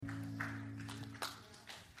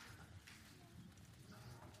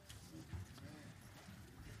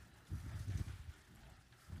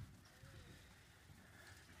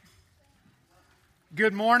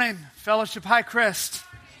Good morning, Fellowship High Crest.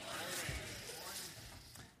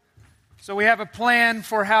 So we have a plan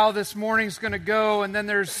for how this morning's going to go, and then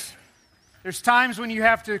there's times when you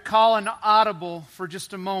have to call an audible for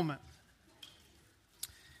just a moment.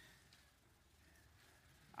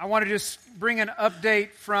 I want to just bring an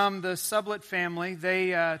update from the Sublett family.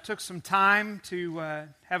 They took some time to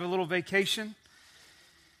have a little vacation,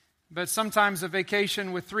 but sometimes a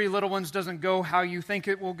vacation with 3 little ones doesn't go how you think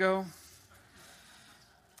it will go.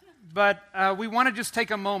 But we want to just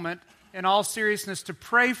take a moment, in all seriousness, to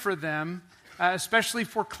pray for them, especially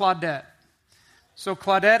for Claudette. So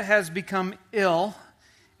Claudette has become ill,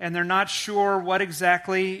 and they're not sure what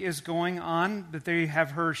exactly is going on, but they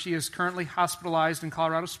have her. She is currently hospitalized in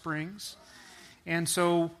Colorado Springs. And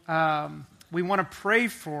so we want to pray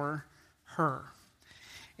for her.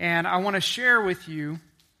 And I want to share with you,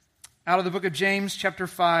 out of the book of James, chapter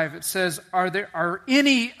 5, it says, Are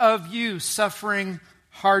any of you suffering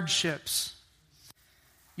hardships?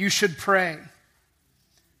 You should pray.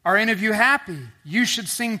 Are any of you happy? You should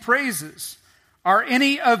sing praises. Are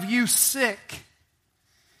any of you sick?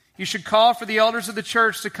 You should call for the elders of the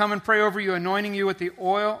church to come and pray over you, anointing you with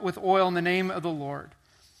oil in the name of the Lord.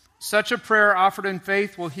 Such a prayer offered in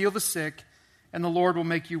faith will heal the sick, and the Lord will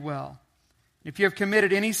make you well. If you have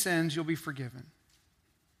committed any sins, you'll be forgiven.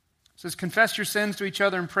 It says, confess your sins to each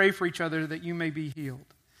other and pray for each other that you may be healed.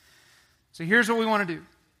 So here's what we want to do.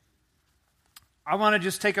 I want to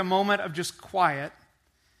just take a moment of just quiet,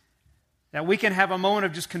 that we can have a moment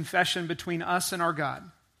of just confession between us and our God,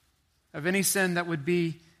 of any sin that would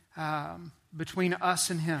be between us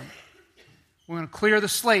and Him. We're going to clear the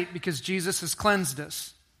slate because Jesus has cleansed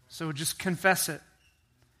us. So just confess it.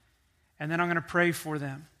 And then I'm going to pray for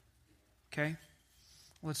them. Okay?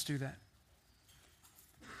 Let's do that.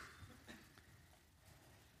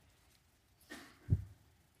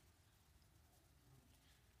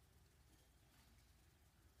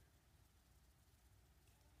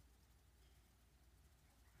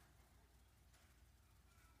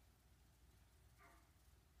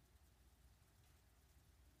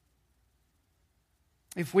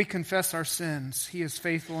 If we confess our sins, He is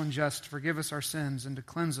faithful and just to forgive us our sins and to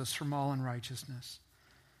cleanse us from all unrighteousness.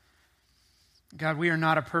 God, we are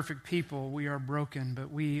not a perfect people. We are broken,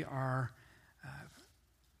 but we are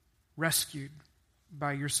rescued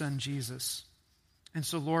by your Son, Jesus. And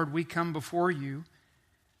so, Lord, we come before you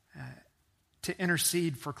to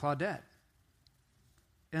intercede for Claudette.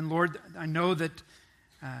 And Lord, I know that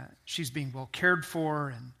she's being well cared for,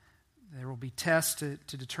 and there will be tests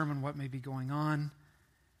to determine what may be going on.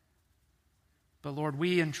 But Lord,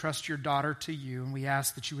 we entrust your daughter to you, and we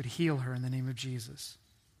ask that you would heal her in the name of Jesus.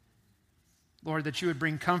 Lord, that you would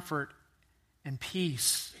bring comfort and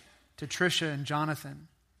peace to Tricia and Jonathan,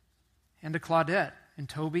 and to Claudette and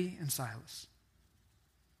Toby and Silas.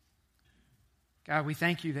 God, we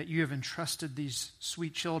thank you that you have entrusted these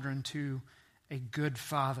sweet children to a good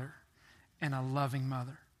father and a loving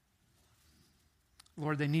mother.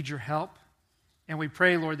 Lord, they need your help, and we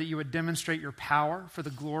pray, Lord, that you would demonstrate your power for the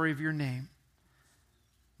glory of your name,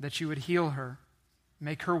 that you would heal her,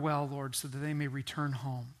 make her well, Lord, so that they may return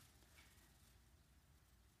home.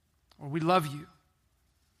 Lord, we love you.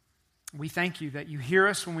 We thank you that you hear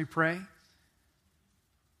us when we pray,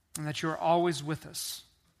 and that you are always with us.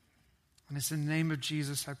 And it's in the name of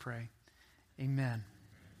Jesus I pray. Amen.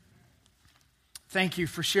 Thank you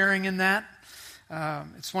for sharing in that.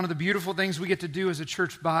 It's one of the beautiful things we get to do as a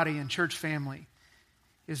church body and church family,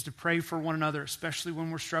 is to pray for one another, especially when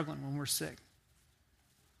we're struggling, when we're sick.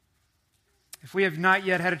 If we have not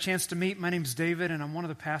yet had a chance to meet, my name's David, and I'm one of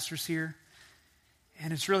the pastors here.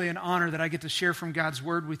 And it's really an honor that I get to share from God's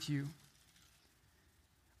Word with you.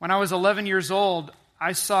 When I was 11 years old,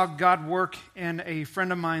 I saw God work in a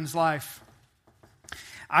friend of mine's life.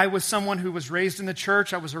 I was someone who was raised in the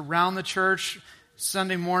church. I was around the church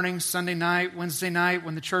Sunday morning, Sunday night, Wednesday night.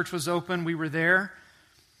 When the church was open, we were there.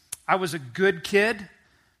 I was a good kid.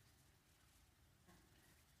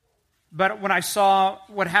 But when I saw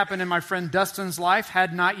what happened in my friend Dustin's life,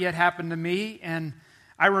 had not yet happened to me. And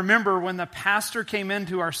I remember when the pastor came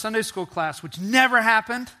into our Sunday school class, which never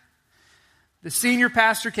happened. The senior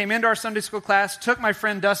pastor came into our Sunday school class, took my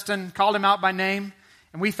friend Dustin, called him out by name,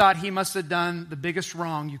 and we thought he must have done the biggest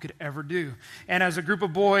wrong you could ever do. And as a group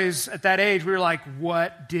of boys at that age, we were like,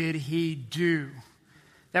 what did he do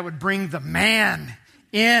that would bring the man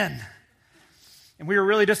in? And we were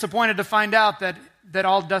really disappointed to find out that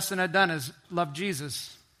all Dustin had done is love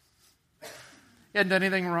Jesus. He hadn't done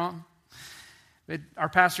anything wrong. But our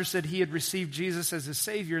pastor said he had received Jesus as his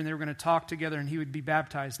Savior, and they were going to talk together, and he would be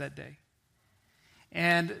baptized that day.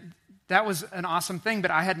 And that was an awesome thing,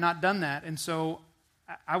 but I had not done that. And so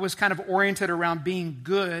I was kind of oriented around being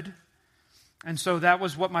good. And so that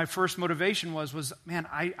was what my first motivation was, man,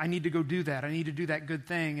 I need to go do that. I need to do that good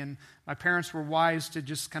thing. And my parents were wise to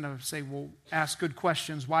just kind of say, well, ask good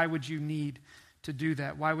questions. Why would you need to do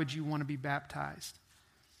that? Why would you want to be baptized?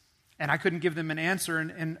 And I couldn't give them an answer.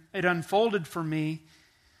 And it unfolded for me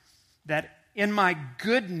that in my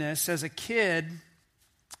goodness as a kid,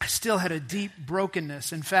 I still had a deep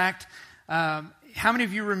brokenness. In fact, how many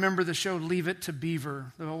of you remember the show Leave It to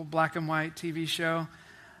Beaver, the old black and white TV show?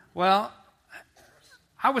 Well,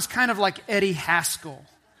 I was kind of like Eddie Haskell,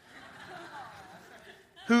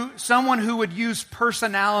 someone who would use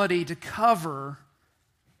personality to cover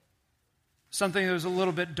something that was a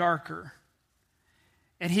little bit darker.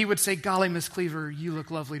 And he would say, golly, Miss Cleaver, you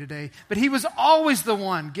look lovely today. But he was always the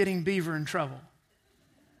one getting Beaver in trouble.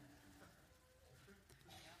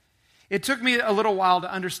 It took me a little while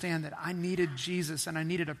to understand that I needed Jesus and I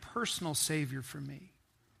needed a personal Savior for me.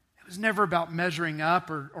 It was never about measuring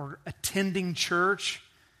up or attending church.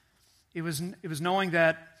 It was knowing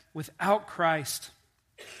that without Christ,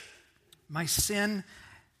 my sin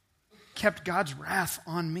kept God's wrath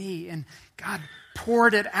on me, and God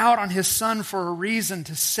poured it out on His Son for a reason,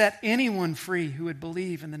 to set anyone free who would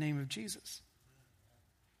believe in the name of Jesus.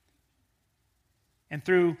 And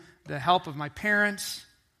through the help of my parents,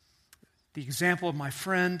 the example of my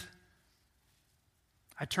friend,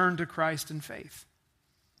 I turned to Christ in faith.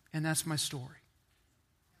 And that's my story.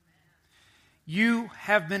 You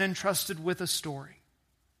have been entrusted with a story.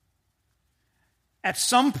 At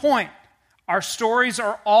some point, our stories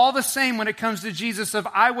are all the same when it comes to Jesus.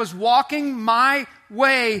 I was walking my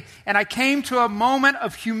way and I came to a moment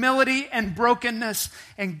of humility and brokenness,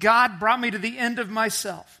 and God brought me to the end of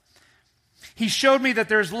myself. He showed me that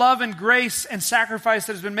there's love and grace and sacrifice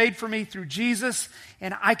that has been made for me through Jesus,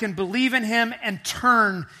 and I can believe in Him and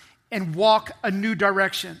turn and walk a new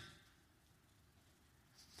direction.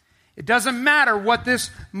 It doesn't matter what this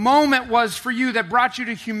moment was for you that brought you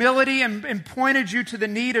to humility and pointed you to the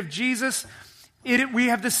need of Jesus. We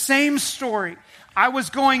have the same story. I was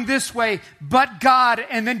going this way, but God,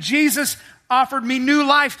 and then Jesus offered me new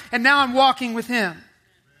life, and now I'm walking with Him.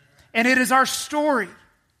 And it is our story.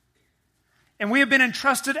 And we have been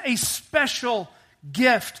entrusted a special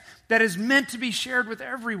gift that is meant to be shared with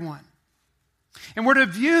everyone. And we're to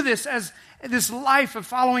view this as this life of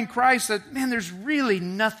following Christ, that, man, there's really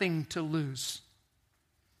nothing to lose.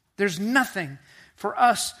 There's nothing for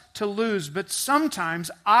us to lose. But sometimes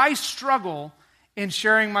I struggle in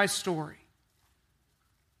sharing my story.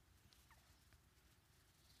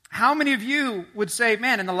 How many of you would say,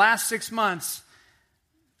 man, in the last 6 months,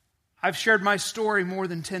 I've shared my story more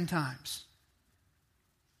than 10 times?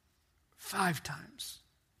 5 times.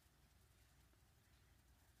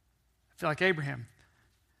 I feel like Abraham.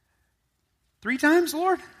 3 times,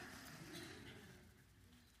 Lord?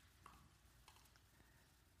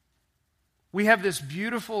 We have this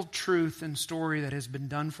beautiful truth and story that has been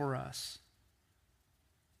done for us.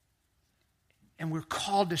 And we're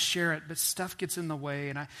called to share it, but stuff gets in the way.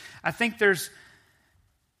 And I think there's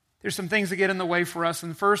some things that get in the way for us.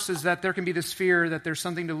 And the first is that there can be this fear that there's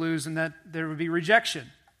something to lose and that there would be rejection.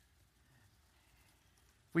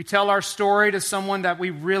 We tell our story to someone that we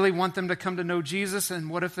really want them to come to know Jesus, and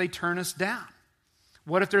what if they turn us down?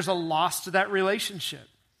 What if there's a loss to that relationship?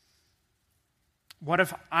 What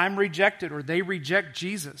if I'm rejected or they reject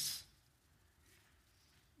Jesus?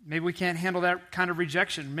 Maybe we can't handle that kind of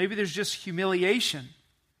rejection. Maybe there's just humiliation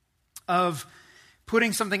of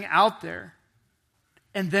putting something out there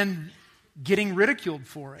and then getting ridiculed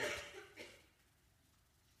for it.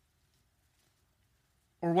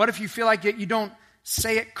 Or what if you feel like you don't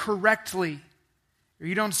say it correctly, or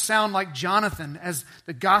you don't sound like Jonathan as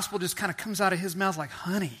the gospel just kind of comes out of his mouth like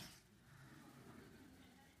honey?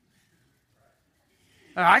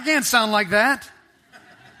 I can't sound like that.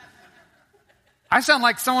 I sound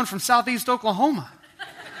like someone from Southeast Oklahoma.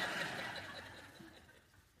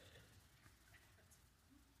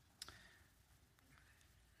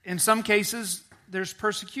 In some cases, there's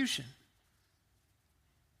persecution.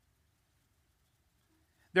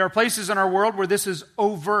 There are places in our world where this is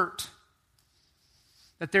overt,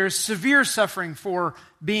 that there is severe suffering for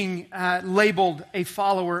being labeled a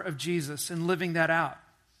follower of Jesus and living that out.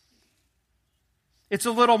 It's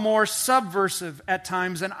a little more subversive at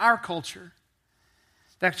times in our culture.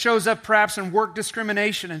 That shows up perhaps in work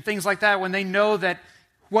discrimination and things like that, when they know that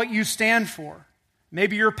what you stand for,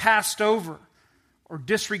 maybe you're passed over or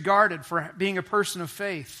disregarded for being a person of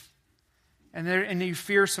faith, and you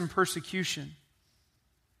fear some persecution.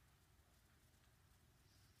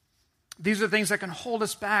 These are things that can hold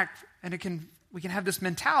us back, and we can have this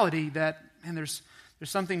mentality that, man, there's There's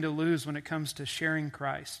something to lose when it comes to sharing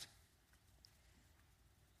Christ.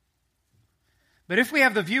 But if we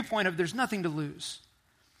have the viewpoint of there's nothing to lose,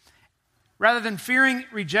 rather than fearing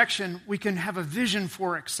rejection, we can have a vision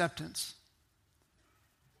for acceptance.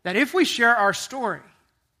 That if we share our story,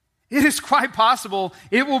 it is quite possible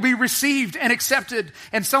it will be received and accepted,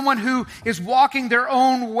 and someone who is walking their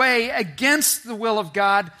own way against the will of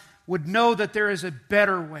God would know that there is a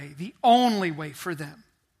better way, the only way for them.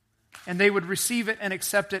 And they would receive it and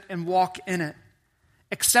accept it and walk in it.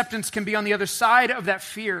 Acceptance can be on the other side of that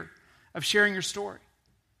fear of sharing your story.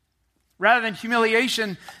 Rather than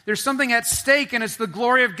humiliation, there's something at stake, and it's the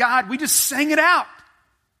glory of God. We just sang it out.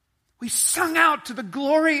 We sung out to the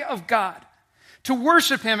glory of God, to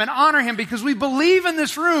worship Him and honor Him, because we believe in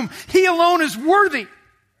this room He alone is worthy.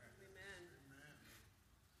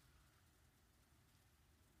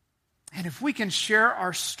 And if we can share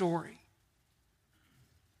our story,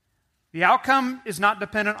 the outcome is not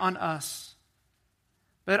dependent on us.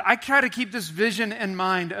 But I try to keep this vision in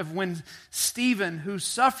mind of when Stephen, who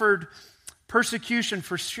suffered persecution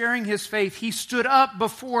for sharing his faith, he stood up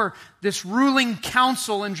before this ruling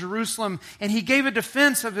council in Jerusalem, and he gave a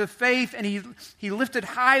defense of the faith, and he lifted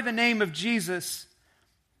high the name of Jesus.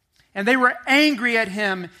 And they were angry at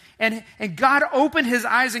him, and God opened his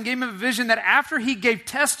eyes and gave him a vision that after he gave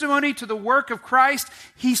testimony to the work of Christ,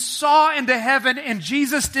 he saw into heaven, and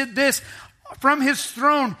Jesus did this. From his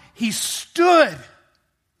throne, he stood.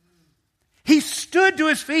 He stood to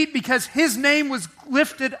his feet because his name was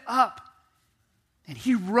lifted up. And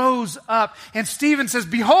he rose up. And Stephen says,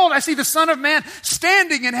 "Behold, I see the Son of Man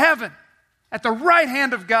standing in heaven at the right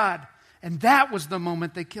hand of God." And that was the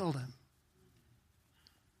moment they killed him.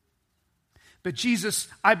 But Jesus,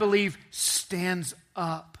 I believe, stands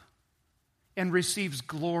up and receives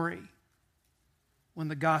glory when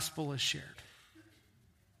the gospel is shared.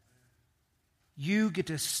 You get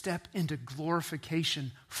to step into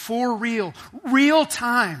glorification for real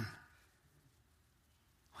time.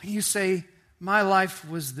 When you say, "My life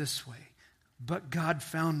was this way, but God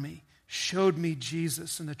found me, showed me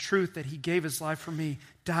Jesus and the truth that He gave His life for me,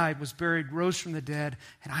 died, was buried, rose from the dead,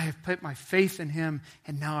 and I have put my faith in Him,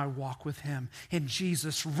 and now I walk with Him." And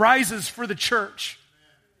Jesus rises for the church.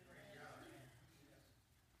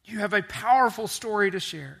 You have a powerful story to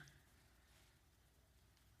share.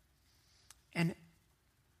 And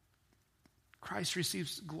Christ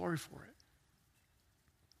receives glory for it.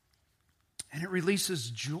 And it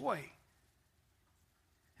releases joy.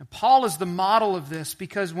 And Paul is the model of this,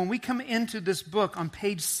 because when we come into this book on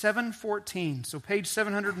page 714, so page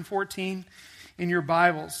 714 in your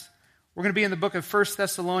Bibles, we're going to be in the book of 1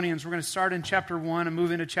 Thessalonians. We're going to start in chapter 1 and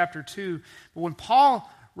move into chapter 2. But when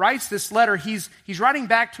Paul writes this letter, he's writing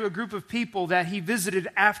back to a group of people that he visited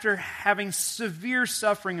after having severe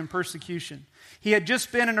suffering and persecution. He had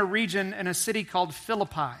just been in a region, in a city called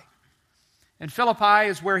Philippi. And Philippi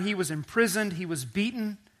is where he was imprisoned, he was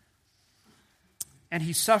beaten, and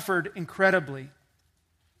he suffered incredibly.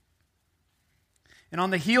 And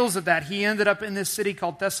on the heels of that, he ended up in this city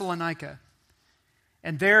called Thessalonica.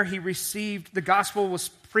 And there he received, the gospel was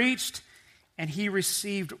preached, and he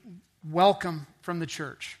received welcome from the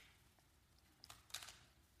church.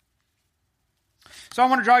 So I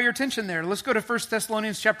want to draw your attention there. Let's go to 1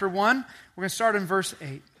 Thessalonians chapter 1. We're going to start in verse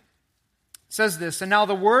 8. It says this, "And now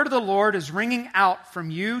the word of the Lord is ringing out from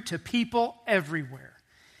you to people everywhere,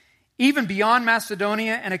 even beyond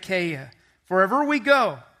Macedonia and Achaia. Wherever we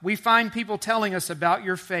go, we find people telling us about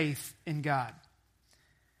your faith in God.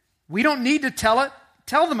 We don't need to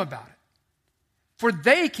tell them about it. For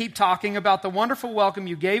they keep talking about the wonderful welcome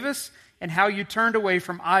you gave us and how you turned away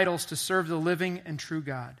from idols to serve the living and true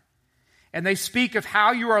God. And they speak of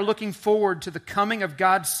how you are looking forward to the coming of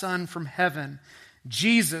God's Son from heaven,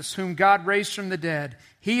 Jesus, whom God raised from the dead.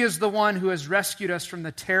 He is the one who has rescued us from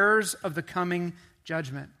the terrors of the coming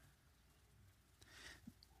judgment."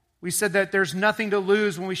 We said that there's nothing to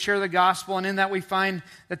lose when we share the gospel, and in that we find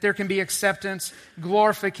that there can be acceptance,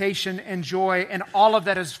 glorification, and joy, and all of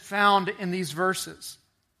that is found in these verses.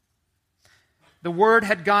 The word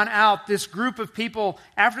had gone out. This group of people,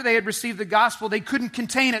 after they had received the gospel, they couldn't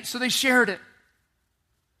contain it, so they shared it.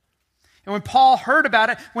 And when Paul heard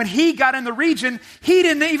about it, when he got in the region, he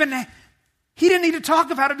didn't need to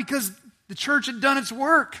talk about it because the church had done its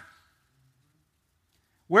work.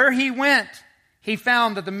 Where he went, he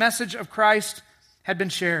found that the message of Christ had been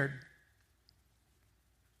shared.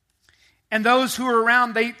 And those who were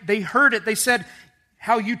around, they heard it. They said,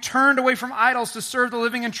 how you turned away from idols to serve the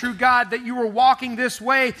living and true God, that you were walking this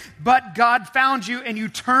way, but God found you and you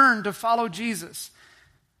turned to follow Jesus.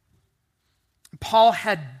 Paul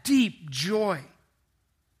had deep joy.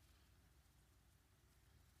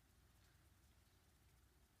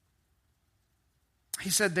 He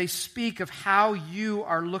said, they speak of how you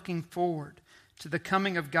are looking forward to the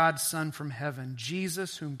coming of God's Son from heaven,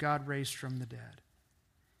 Jesus, whom God raised from the dead.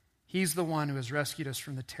 He's the one who has rescued us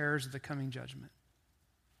from the terrors of the coming judgment.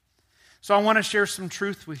 So I want to share some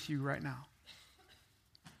truth with you right now.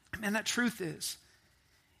 And that truth is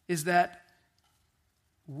that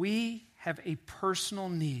we have a personal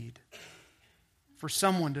need for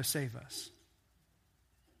someone to save us.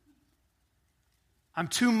 I'm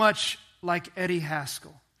too much like Eddie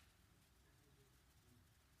Haskell,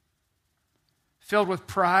 filled with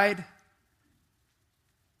pride,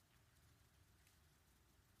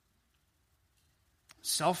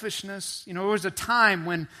 selfishness. You know, there was a time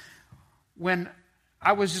when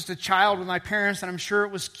I was just a child with my parents, and I'm sure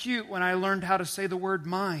it was cute when I learned how to say the word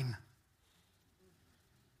mine.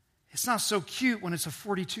 It's not so cute when it's a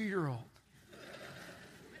 42-year-old.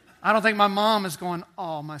 I don't think my mom is going,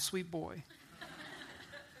 oh, my sweet boy.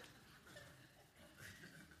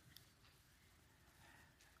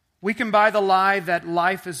 We can buy the lie that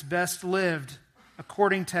life is best lived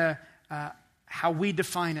according to how we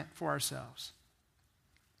define it for ourselves.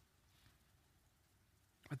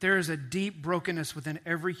 But there is a deep brokenness within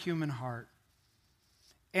every human heart.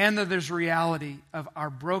 And that there's reality of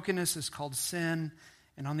our brokenness is called sin.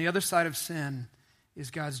 And on the other side of sin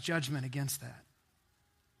is God's judgment against that.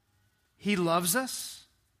 He loves us,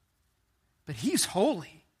 but He's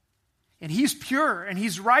holy. And He's pure, and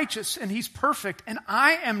He's righteous, and He's perfect, and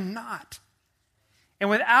I am not.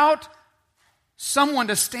 And without someone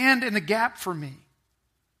to stand in the gap for me,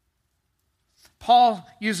 Paul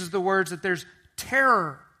uses the words that there's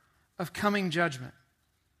terror of coming judgment.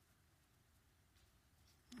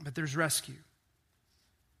 But there's rescue.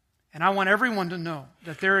 And I want everyone to know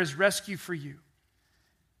that there is rescue for you.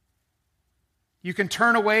 You can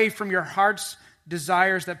turn away from your heart's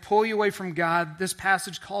desires that pull you away from God. This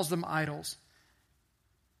passage calls them idols.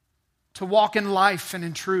 To walk in life and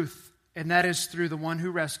in truth, and that is through the one who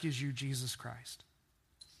rescues you, Jesus Christ.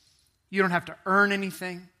 You don't have to earn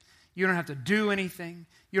anything. You don't have to do anything.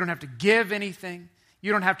 You don't have to give anything.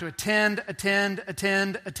 You don't have to attend,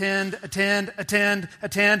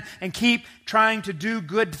 and keep trying to do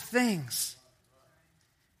good things.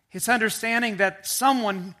 It's understanding that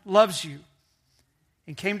someone loves you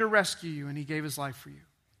and came to rescue you, and He gave His life for you.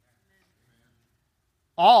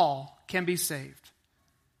 All can be saved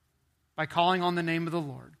by calling on the name of the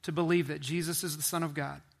Lord, to believe that Jesus is the Son of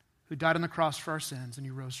God, who died on the cross for our sins, and He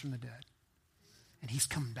rose from the dead. And He's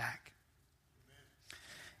come back.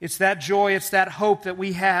 It's that joy, it's that hope that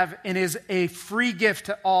we have, and is a free gift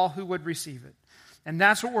to all who would receive it. And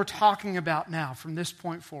that's what we're talking about now from this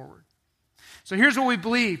point forward. So here's what we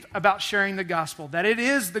believe about sharing the gospel, that it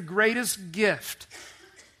is the greatest gift.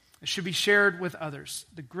 It should be shared with others.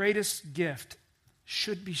 The greatest gift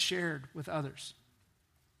should be shared with others.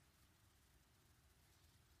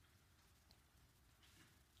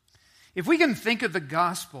 If we can think of the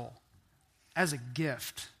gospel as a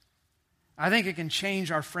gift, I think it can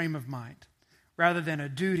change our frame of mind rather than a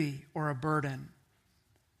duty or a burden.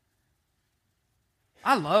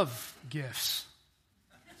 I love gifts.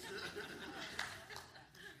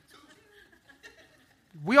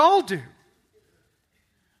 We all do.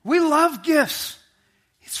 We love gifts.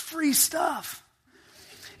 It's free stuff.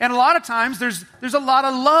 And a lot of times there's a lot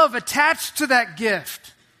of love attached to that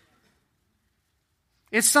gift.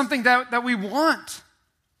 It's something that we want.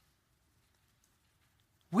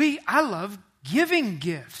 I love giving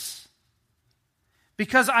gifts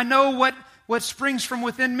because I know what springs from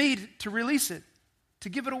within me to release it, to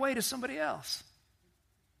give it away to somebody else.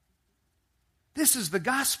 This is the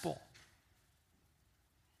gospel,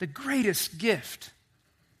 the greatest gift.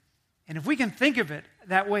 And if we can think of it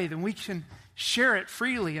that way, then we can share it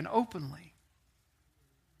freely and openly.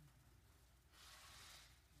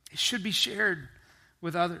 It should be shared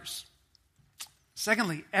with others.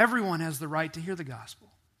 Secondly, everyone has the right to hear the gospel.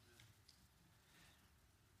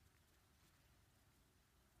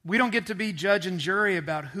 We don't get to be judge and jury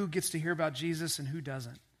about who gets to hear about Jesus and who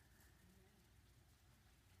doesn't.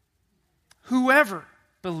 Whoever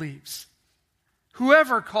believes,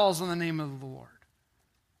 whoever calls on the name of the Lord.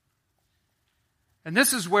 And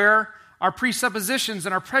this is where our presuppositions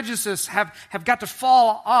and our prejudices have got to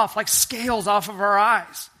fall off like scales off of our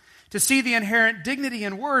eyes to see the inherent dignity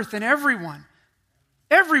and worth in everyone.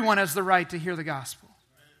 Everyone has the right to hear the gospel.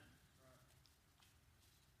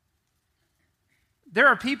 There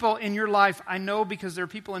are people in your life, I know because there are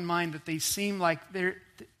people in mine that they seem like they're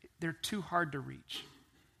too hard to reach.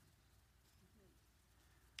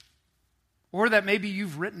 Or that maybe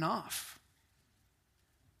you've written off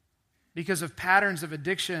because of patterns of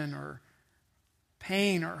addiction or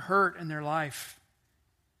pain or hurt in their life.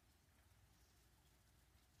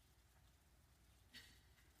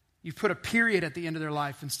 You've put a period at the end of their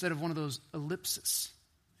life instead of one of those ellipses.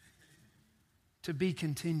 To be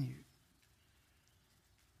continued.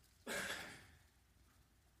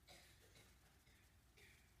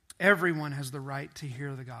 Everyone has the right to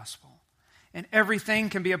hear the gospel. And everything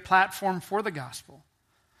can be a platform for the gospel.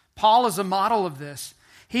 Paul is a model of this.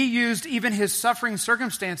 He used even his suffering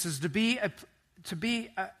circumstances to be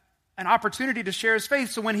an opportunity to share his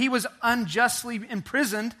faith. So when he was unjustly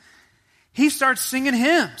imprisoned, he starts singing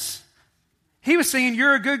hymns. He was singing,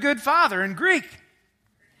 "You're a good, good Father" in Greek.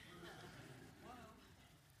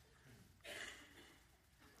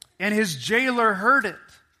 And his jailer heard it.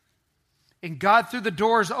 And God threw the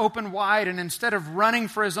doors open wide, and instead of running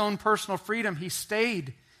for his own personal freedom, he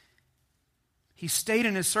stayed. He stayed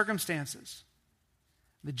in his circumstances.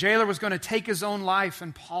 The jailer was going to take his own life,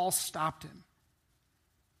 and Paul stopped him.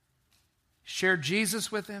 Shared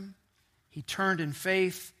Jesus with him. He turned in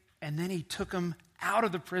faith, and then he took him out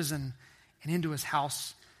of the prison and into his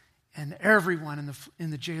house, and everyone in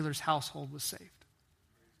the jailer's household was saved.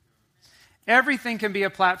 Everything can be a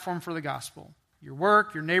platform for the gospel. Your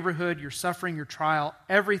work, your neighborhood, your suffering, your trial,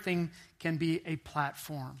 everything can be a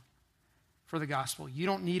platform for the gospel. You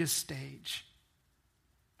don't need a stage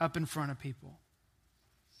up in front of people.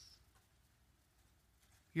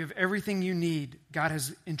 You have everything you need. God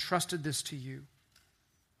has entrusted this to you.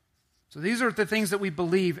 So these are the things that we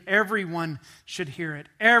believe. Everyone should hear it.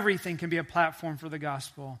 Everything can be a platform for the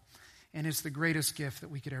gospel, and it's the greatest gift that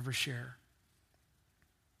we could ever share.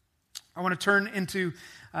 I want to turn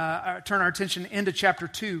our attention into chapter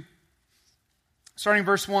 2. Starting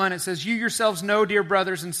verse 1, it says, "You yourselves know, dear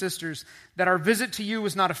brothers and sisters, that our visit to you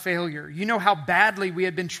was not a failure. You know how badly we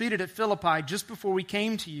had been treated at Philippi just before we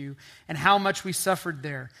came to you, and how much we suffered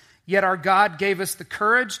there. Yet our God gave us the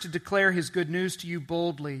courage to declare his good news to you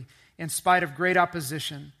boldly, in spite of great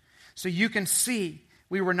opposition. So you can see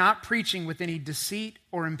we were not preaching with any deceit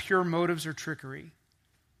or impure motives or trickery."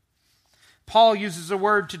 Paul uses a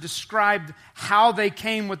word to describe how they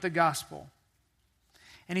came with the gospel.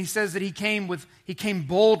 And he says that he came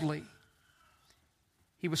boldly.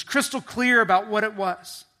 He was crystal clear about what it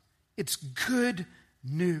was. It's good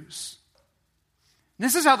news. And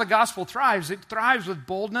this is how the gospel thrives. It thrives with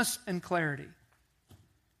boldness and clarity.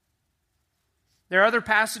 There are other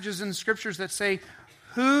passages in the scriptures that say,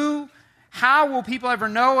 how will people ever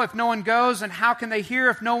know if no one goes, and how can they hear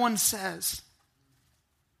if no one says?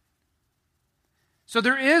 So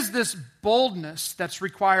there is this boldness that's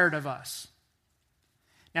required of us.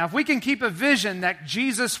 Now, if we can keep a vision that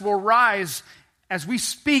Jesus will rise as we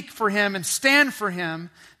speak for him and stand for him,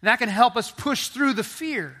 that can help us push through the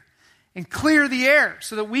fear and clear the air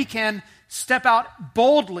so that we can step out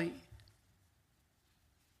boldly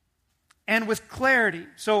and with clarity.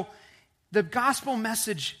 So the gospel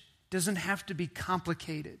message doesn't have to be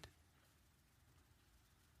complicated.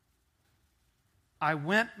 I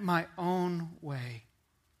went my own way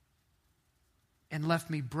and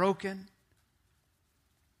left me broken,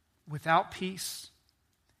 without peace,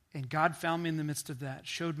 and God found me in the midst of that,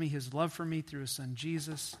 showed me his love for me through his son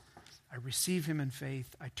Jesus. I receive him in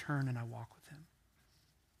faith, I turn and I walk with him.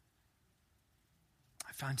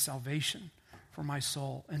 I find salvation for my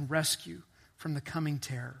soul and rescue from the coming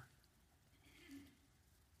terror.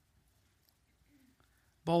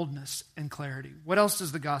 Boldness and clarity. What else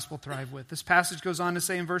does the gospel thrive with? This passage goes on to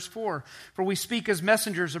say in verse 4, "For we speak as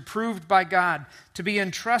messengers approved by God to be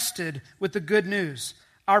entrusted with the good news.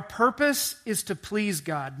 Our purpose is to please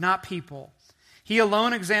God, not people. He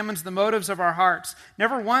alone examines the motives of our hearts.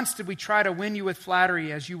 Never once did we try to win you with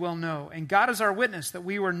flattery, as you well know. And God is our witness that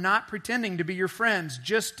we were not pretending to be your friends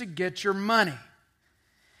just to get your money.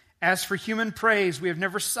 As for human praise, we have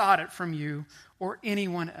never sought it from you or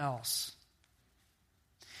anyone else."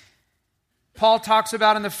 Paul talks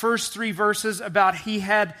about in the first 3 verses about he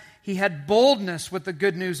had boldness with the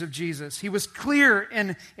good news of Jesus. He was clear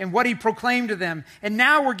in what he proclaimed to them. And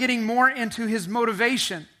now we're getting more into his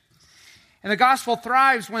motivation. And the gospel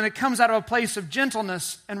thrives when it comes out of a place of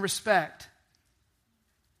gentleness and respect.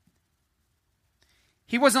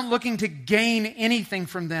 He wasn't looking to gain anything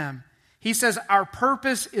from them. He says, our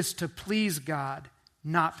purpose is to please God,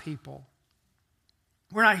 not people.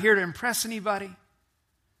 We're not here to impress anybody.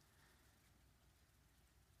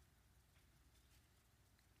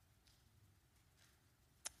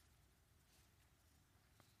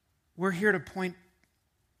 We're here to point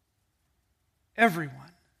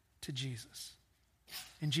everyone to Jesus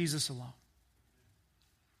and Jesus alone.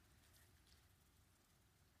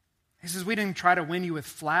 He says, we didn't try to win you with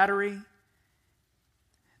flattery.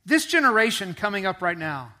 This generation coming up right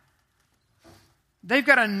now, they've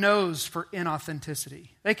got a nose for inauthenticity.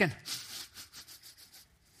 They can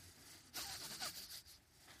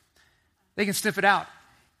They can sniff it out.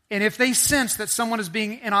 And if they sense that someone is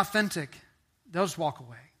being inauthentic, they'll just walk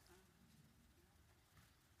away.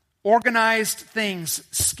 Organized things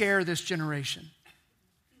scare this generation.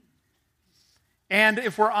 And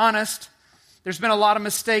if we're honest, there's been a lot of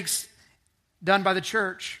mistakes done by the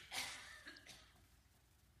church.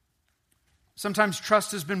 Sometimes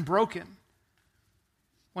trust has been broken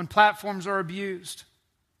when platforms are abused.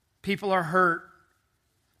 People are hurt.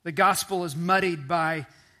 The gospel is muddied by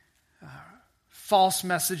false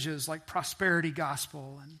messages like prosperity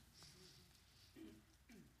gospel.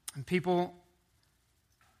 And people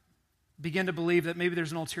begin to believe that maybe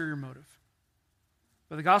there's an ulterior motive.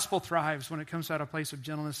 But the gospel thrives when it comes out of a place of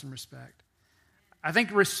gentleness and respect. I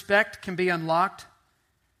think respect can be unlocked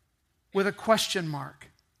with a question mark.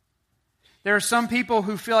 There are some people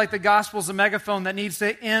who feel like the gospel is a megaphone that needs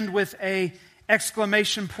to end with an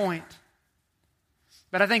exclamation point.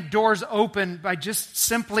 But I think doors open by just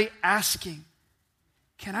simply asking,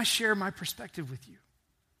 can I share my perspective with you?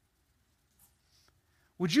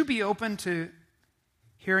 Would you be open to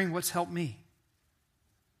hearing what's helped me?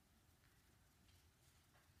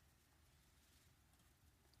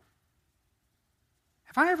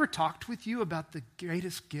 Have I ever talked with you about the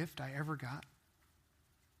greatest gift I ever got?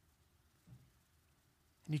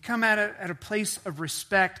 And you come at it at a place of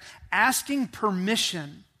respect, asking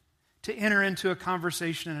permission to enter into a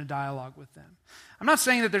conversation and a dialogue with them. I'm not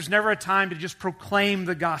saying that there's never a time to just proclaim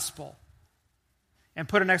the gospel and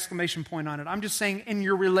put an exclamation point on it. I'm just saying in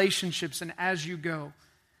your relationships and as you go,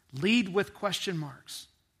 lead with question marks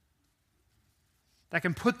that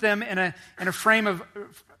can put them in a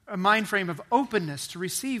mind frame of openness to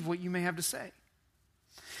receive what you may have to say.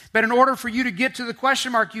 But in order for you to get to the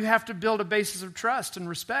question mark, you have to build a basis of trust and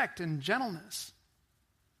respect and gentleness.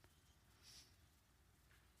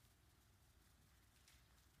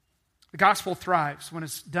 The gospel thrives when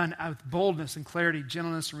it's done with boldness and clarity,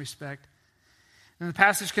 gentleness and respect. And the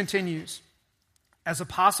passage continues. As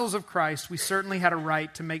apostles of Christ, we certainly had a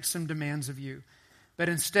right to make some demands of you. But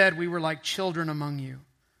instead, we were like children among you.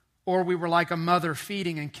 Or we were like a mother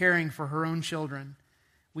feeding and caring for her own children.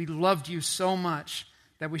 We loved you so much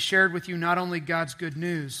that we shared with you not only God's good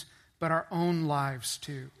news, but our own lives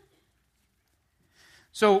too.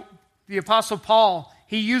 So the Apostle Paul,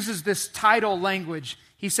 he uses this title language.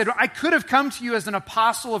 He said, I could have come to you as an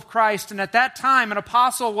apostle of Christ. And at that time, an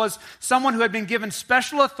apostle was someone who had been given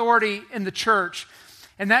special authority in the church.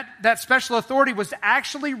 And that special authority was to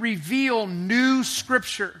actually reveal new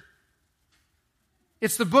scripture.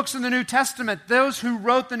 It's the books in the New Testament. Those who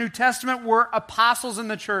wrote the New Testament were apostles in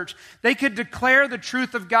the church. They could declare the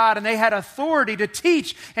truth of God, and they had authority to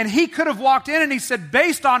teach. And he could have walked in and he said,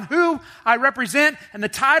 based on who I represent and the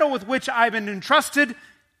title with which I've been entrusted,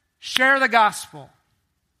 share the gospel.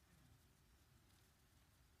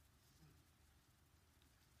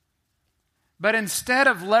 But instead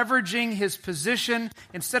of leveraging his position,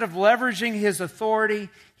 instead of leveraging his authority,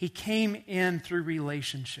 he came in through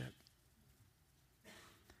relationship.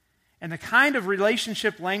 And the kind of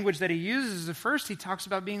relationship language that he uses, at first he talks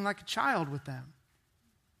about being like a child with them.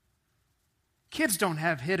 Kids don't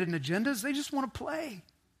have hidden agendas. They just want to play.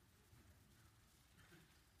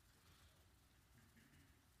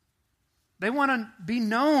 They want to be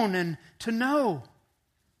known and to know.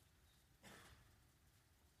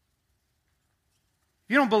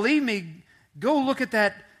 If you don't believe me, go look at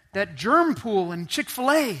that germ pool in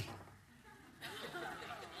Chick-fil-A.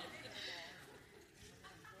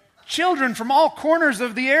 Children from all corners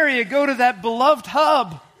of the area go to that beloved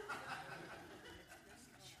hub.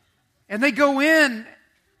 And they go in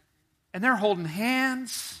and they're holding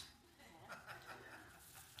hands.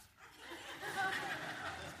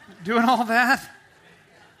 Doing all that.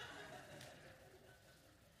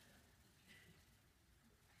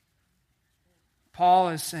 Paul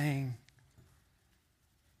is saying,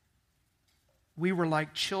 we were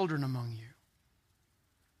like children among you.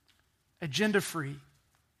 Agenda-free.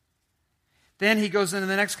 Then he goes into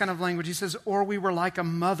the next kind of language. He says, or we were like a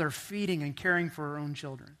mother feeding and caring for her own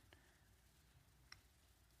children.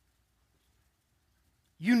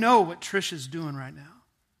 You know what Trish is doing right now.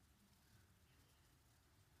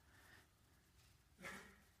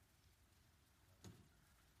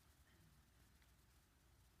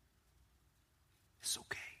 It's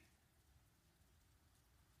okay.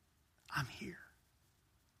 I'm here.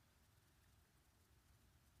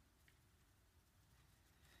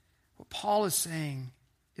 What Paul is saying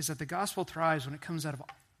is that the gospel thrives when it comes out of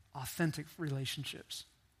authentic relationships.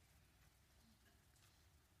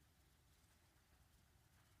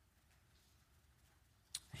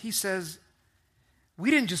 He says,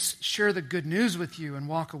 we didn't just share the good news with you and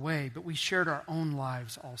walk away, but we shared our own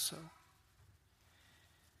lives also.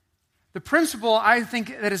 The principle I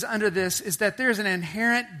think that is under this is that there's an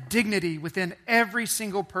inherent dignity within every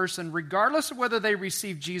single person, regardless of whether they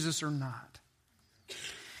receive Jesus or not.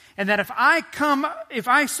 And that if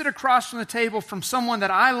I sit across from the table from someone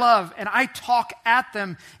that I love and I talk at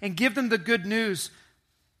them and give them the good news,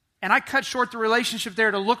 and I cut short the relationship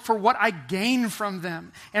there to look for what I gain from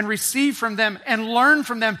them and receive from them and learn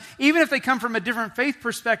from them, even if they come from a different faith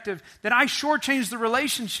perspective, then I shortchange the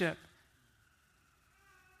relationship.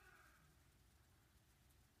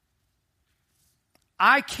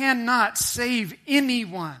 I cannot save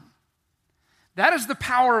anyone. That is the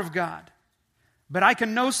power of God. But I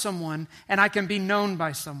can know someone, and I can be known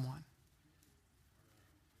by someone.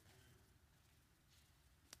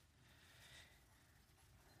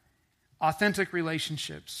 Authentic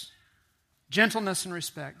relationships, gentleness and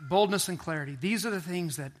respect, boldness and clarity. These are the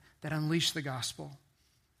things that unleash the gospel,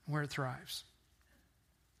 where it thrives.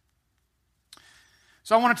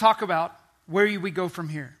 So I want to talk about where we go from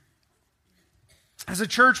here. As a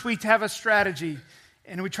church, we have a strategy,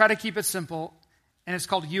 and we try to keep it simple, and it's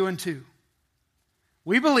called You and Two.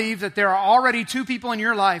 We believe that there are already two people in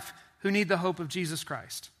your life who need the hope of Jesus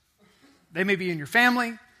Christ. They may be in your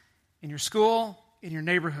family, in your school, in your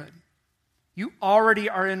neighborhood. You already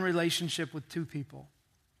are in relationship with two people.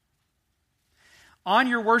 On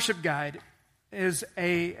your worship guide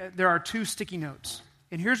there are 2 sticky notes.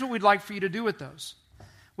 And here's what we'd like for you to do with those.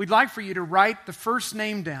 We'd like for you to write the first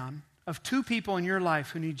name down of 2 people in your life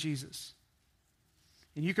who need Jesus.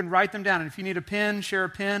 And you can write them down. And if you need a pen, share a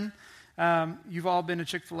pen. You've all been to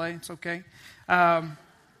Chick-fil-A. It's okay.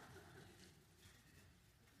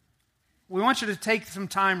 We want you to take some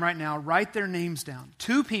time right now, write their names down.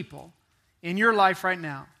 2 people in your life right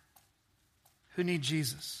now who need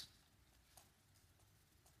Jesus.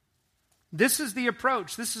 This is the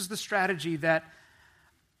approach. This is the strategy that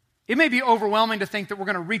it may be overwhelming to think that we're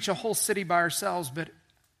going to reach a whole city by ourselves, but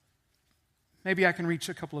maybe I can reach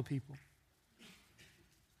a couple of people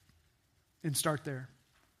and start there.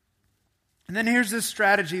 And then here's this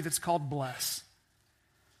strategy that's called bless.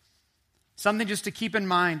 Something just to keep in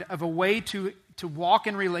mind of a way to walk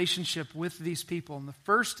in relationship with these people. And the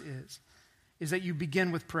first is that you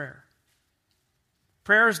begin with prayer.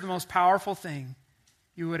 Prayer is the most powerful thing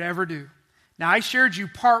you would ever do. Now, I shared you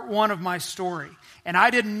part 1 of my story, and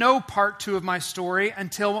I didn't know part 2 of my story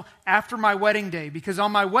until after my wedding day, because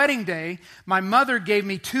on my wedding day, my mother gave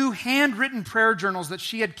me 2 handwritten prayer journals that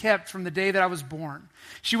she had kept from the day that I was born.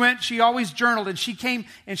 She always journaled, and she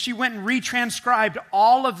went and retranscribed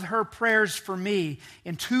all of her prayers for me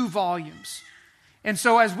in 2 volumes. And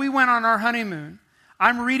so as we went on our honeymoon,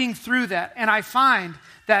 I'm reading through that, and I find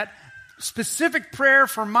that specific prayer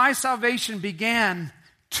for my salvation began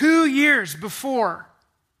 2 years before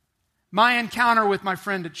my encounter with my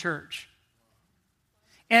friend at church.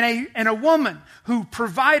 And a woman who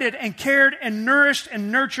provided and cared and nourished and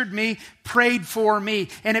nurtured me prayed for me.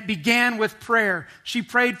 And it began with prayer. She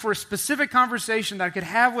prayed for a specific conversation that I could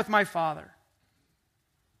have with my father.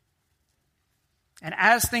 And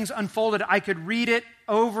as things unfolded, I could read it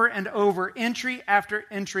over and over, entry after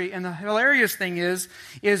entry. And the hilarious thing is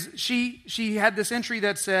she had this entry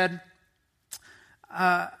that said,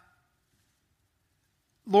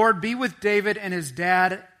 Lord, be with David and his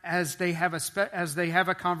dad as they have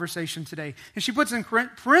a conversation today. And she puts in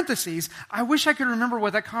parentheses, I wish I could remember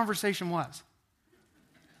what that conversation was.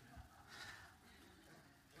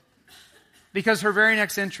 Because her very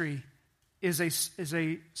next entry is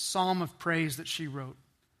a psalm of praise that she wrote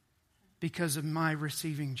because of my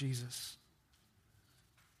receiving Jesus.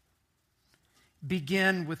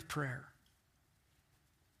 Begin with prayer.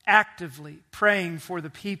 Actively praying for the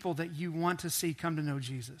people that you want to see come to know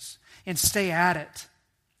Jesus. And stay at it.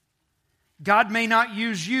 God may not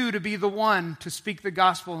use you to be the one to speak the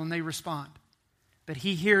gospel and they respond. But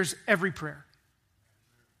He hears every prayer.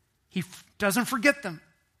 He doesn't forget them.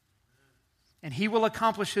 And He will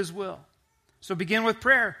accomplish His will. So begin with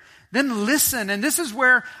prayer. Then listen. And this is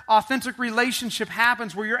where authentic relationship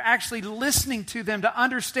happens, where you're actually listening to them to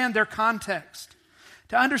understand their context,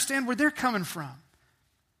 to understand where they're coming from,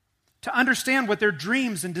 to understand what their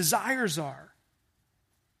dreams and desires are,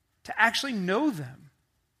 to actually know them.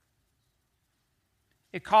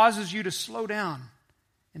 It causes you to slow down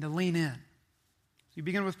and to lean in. So you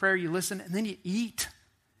begin with prayer, you listen, and then you eat.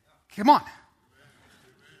 Come on.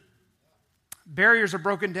 Barriers are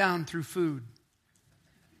broken down through food.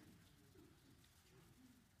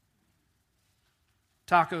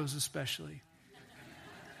 Tacos especially.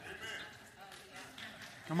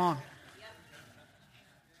 Come on.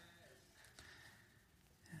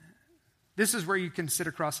 This is where you can sit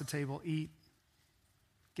across the table, eat,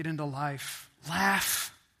 get into life,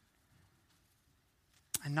 laugh.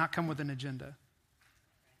 and not come with an agenda.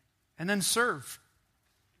 And then serve.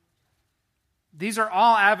 These are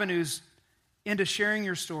all avenues into sharing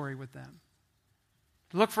your story with them.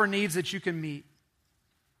 Look for needs that you can meet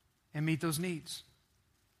and meet those needs.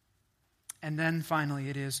 And then finally,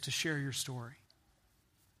 it is to share your story.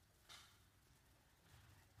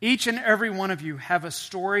 Each and every one of you have a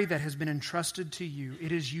story that has been entrusted to you.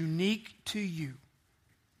 It is unique to you.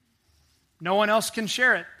 No one else can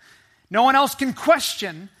share it. No one else can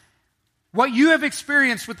question what you have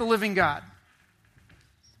experienced with the living God.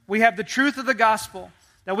 We have the truth of the gospel,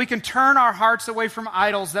 that we can turn our hearts away from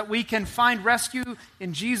idols, that we can find rescue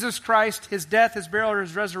in Jesus Christ, His death, His burial,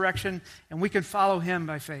 His resurrection, and we can follow Him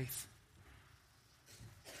by faith.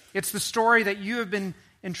 It's the story that you have been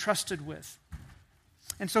entrusted with.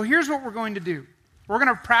 And so here's what we're going to do. We're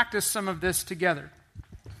going to practice some of this together.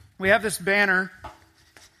 We have this banner.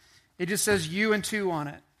 It just says you and two on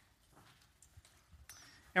it.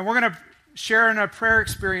 And we're going to share in a prayer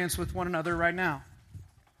experience with one another right now.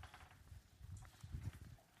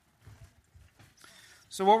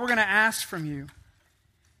 So what we're going to ask from you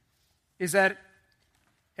is that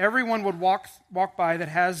everyone would walk by that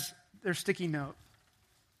has their sticky note.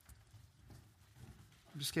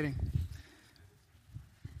 I'm just kidding.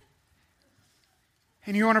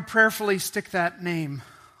 And you want to prayerfully stick that name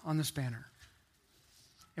on this banner.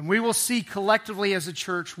 And we will see collectively as a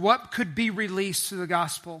church what could be released through the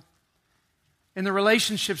gospel in the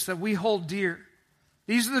relationships that we hold dear.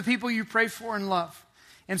 These are the people you pray for and love.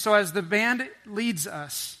 And so as the band leads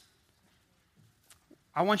us,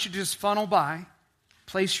 I want you to just funnel by,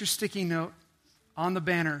 place your sticky note on the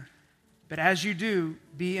banner. But as you do,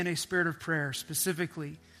 be in a spirit of prayer,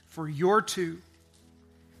 specifically for your two,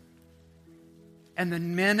 and the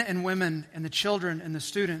men and women and the children and the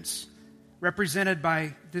students represented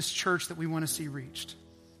by this church that we want to see reached.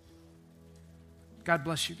 God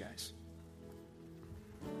bless you guys.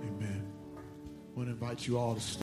 Amen. I want to invite you all to stand.